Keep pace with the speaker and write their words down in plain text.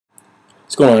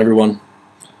What's going on, everyone?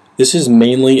 This is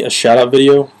mainly a shout out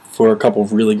video for a couple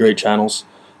of really great channels,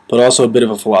 but also a bit of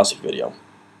a philosophy video.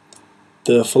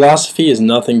 The philosophy is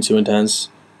nothing too intense,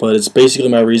 but it's basically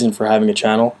my reason for having a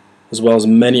channel, as well as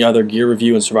many other gear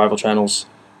review and survival channels'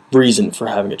 reason for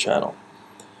having a channel.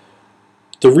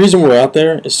 The reason we're out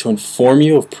there is to inform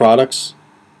you of products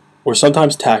or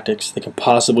sometimes tactics that can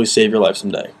possibly save your life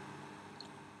someday.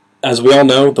 As we all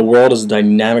know, the world is a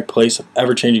dynamic place of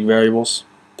ever-changing variables.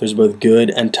 There's both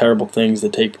good and terrible things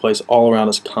that take place all around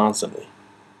us constantly.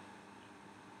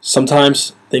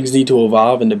 Sometimes things need to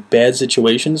evolve into bad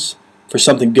situations for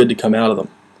something good to come out of them.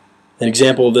 An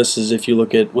example of this is if you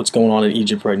look at what's going on in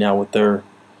Egypt right now with their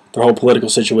whole political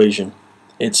situation.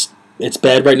 It's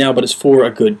bad right now, but it's for a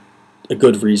good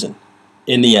reason.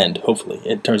 In the end, hopefully,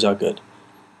 it turns out good.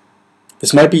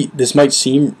 This might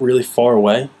seem really far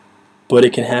away, but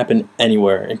it can happen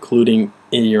anywhere, including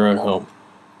in your own home.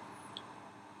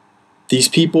 These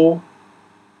people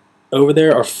over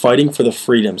there are fighting for the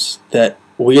freedoms that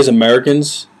we as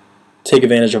Americans take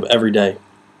advantage of every day.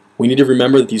 We need to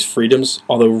remember that these freedoms,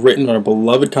 although written on our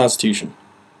beloved Constitution,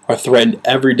 are threatened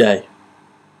every day.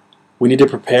 We need to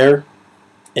prepare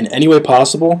in any way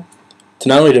possible to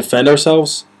not only defend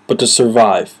ourselves, but to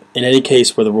survive in any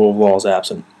case where the rule of law is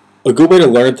absent. A good way to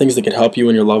learn things that could help you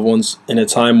and your loved ones in a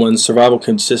time when survival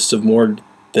consists of more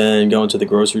than going to the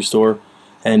grocery store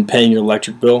and paying your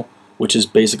electric bill, which is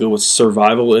basically what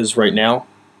survival is right now,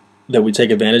 that we take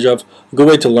advantage of. A good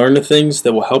way to learn the things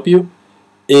that will help you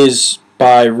is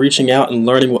by reaching out and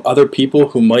learning what other people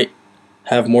who might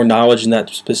have more knowledge in that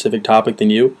specific topic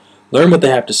than you, learn what they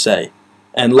have to say.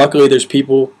 And luckily there's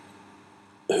people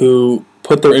who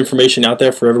put their information out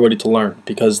there for everybody to learn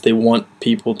because they want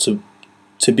people to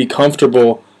be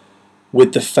comfortable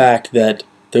with the fact that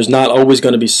there's not always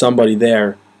going to be somebody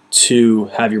there to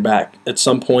have your back. At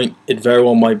some point, it very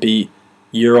well might be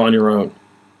you're on your own.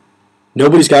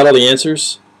 Nobody's got all the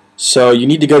answers, so you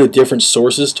need to go to different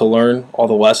sources to learn all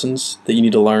the lessons that you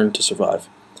need to learn to survive.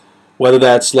 Whether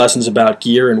that's lessons about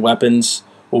gear and weapons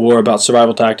or about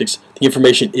survival tactics, the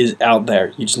information is out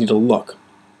there. You just need to look.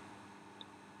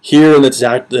 Here in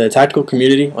the tactical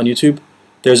community on YouTube,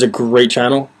 there's a great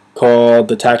channel called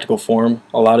TheTacticalForum.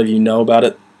 A lot of you know about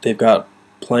it. They've got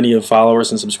plenty of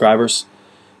followers and subscribers.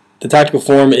 The Tactical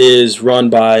Forum is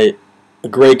run by a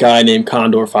great guy named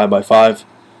Condor5x5.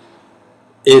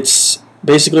 It's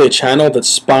basically a channel that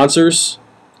sponsors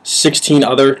 16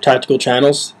 other tactical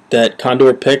channels that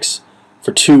Condor picks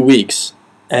for 2 weeks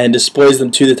and displays them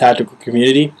to the tactical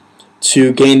community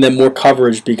to gain them more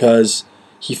coverage because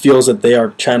he feels that they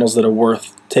are channels that are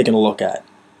worth taking a look at.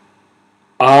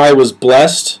 I was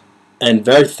blessed and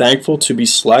very thankful to be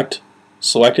selected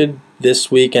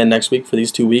this week and next week for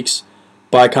these 2 weeks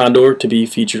by Condor to be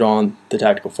featured on the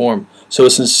Tactical Forum. So a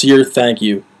sincere thank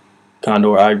you,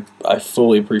 Condor. I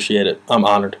fully appreciate it. I'm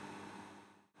honored.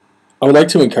 I would like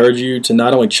to encourage you to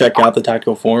not only check out the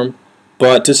Tactical Forum,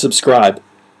 but to subscribe.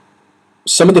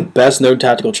 Some of the best known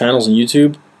tactical channels on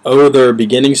YouTube owe their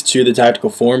beginnings to the Tactical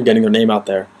Forum getting their name out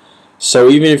there. So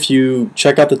even if you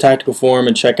check out the Tactical Forum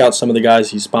and check out some of the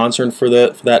guys he's sponsoring for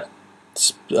that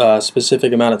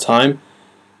specific amount of time,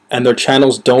 and their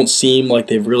channels don't seem like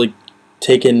they've really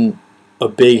taken a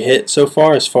big hit so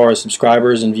far as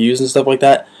subscribers and views and stuff like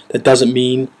that, that doesn't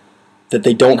mean that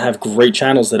they don't have great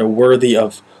channels that are worthy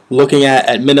of looking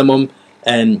at minimum,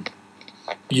 and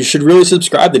you should really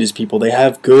subscribe to these people. They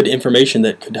have good information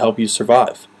that could help you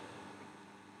survive.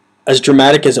 As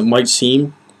dramatic as it might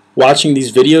seem, watching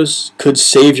these videos could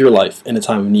save your life in a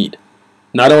time of need.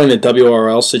 Not only in a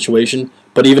WRL situation,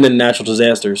 but even in natural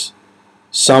disasters.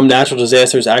 Some natural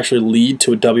disasters actually lead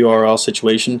to a WRL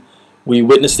situation. We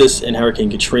witnessed this in Hurricane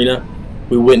Katrina.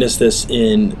 We witnessed this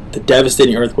in the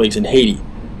devastating earthquakes in Haiti.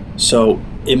 So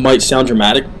it might sound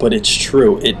dramatic, but it's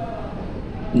true.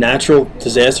 Natural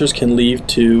disasters can lead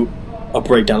to a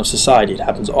breakdown of society. It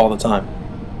happens all the time.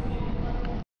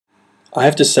 I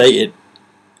have to say it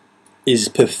is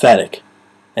pathetic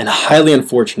and highly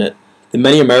unfortunate that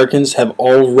many Americans have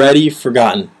already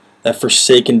forgotten that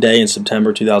forsaken day in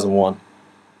September 2001.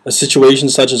 A situation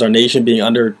such as our nation being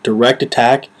under direct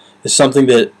attack is something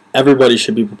that everybody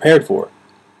should be prepared for,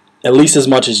 at least as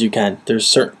much as you can.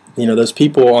 There's those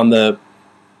people on the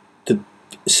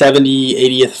 70,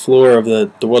 80th floor of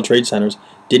the World Trade Centers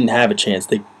didn't have a chance.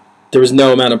 There was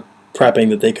no amount of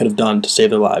prepping that they could have done to save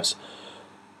their lives.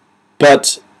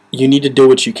 But you need to do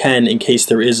what you can in case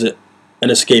there is an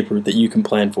escape route that you can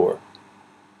plan for.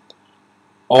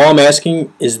 All I'm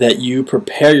asking is that you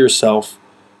prepare yourself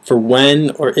for when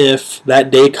or if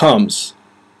that day comes,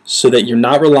 so that you're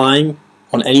not relying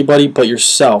on anybody but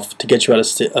yourself to get you out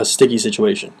of a sticky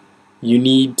situation. You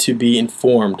need to be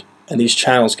informed, and these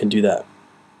channels can do that.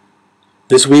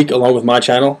 This week, along with my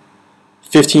channel,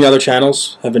 15 other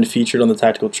channels have been featured on the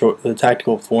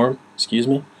Tactical Forum. Excuse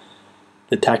me,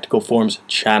 the Tactical Forum's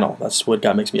channel. That's what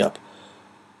makes me up.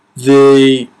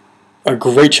 They are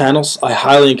great channels. I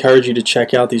highly encourage you to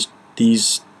check out these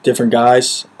different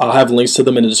guys. I'll have links to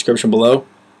them in the description below,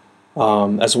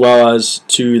 as well as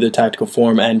to the Tactical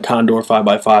Forum and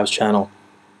Condor5x5's channel.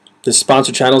 The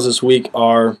sponsored channels this week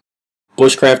are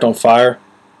BushcraftOnFire,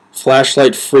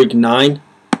 Flashlight Freak 9,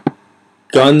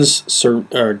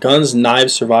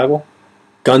 GunsKnivesSurvival,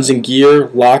 GunznGear,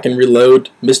 LockNReload,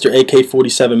 Mr.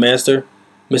 AK-47 Master,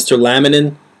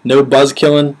 mrlaminin,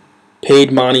 noBuzzkillin,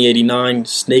 PaidMoney89,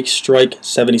 Snake Strike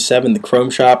 77,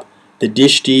 TheCromeshop,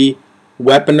 TheDishD,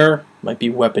 Weaponeer, might be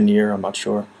Weaponeer, I'm not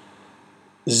sure,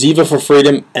 Ziva for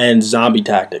Freedom, and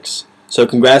ZombieTactics. So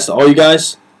congrats to all you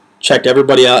guys. Checked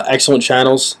everybody out. Excellent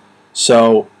channels.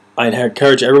 So I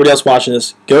encourage everybody else watching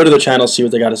this, go to the channel, see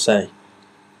what they got to say.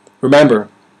 Remember,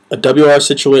 a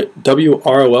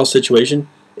WROL situation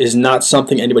is not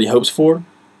something anybody hopes for,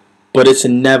 but it's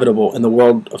inevitable in the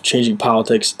world of changing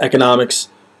politics, economics,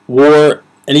 war,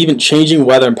 and even changing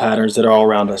weather patterns that are all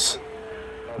around us.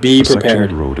 Be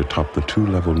prepared.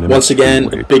 Once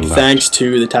again, a big thanks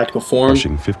to the Tactical Forum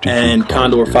and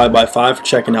Condor5x5 for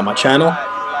checking out my channel.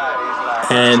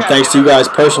 And thanks to you guys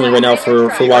personally right now for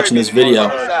watching this video.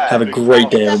 Have a great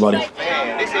day, everybody.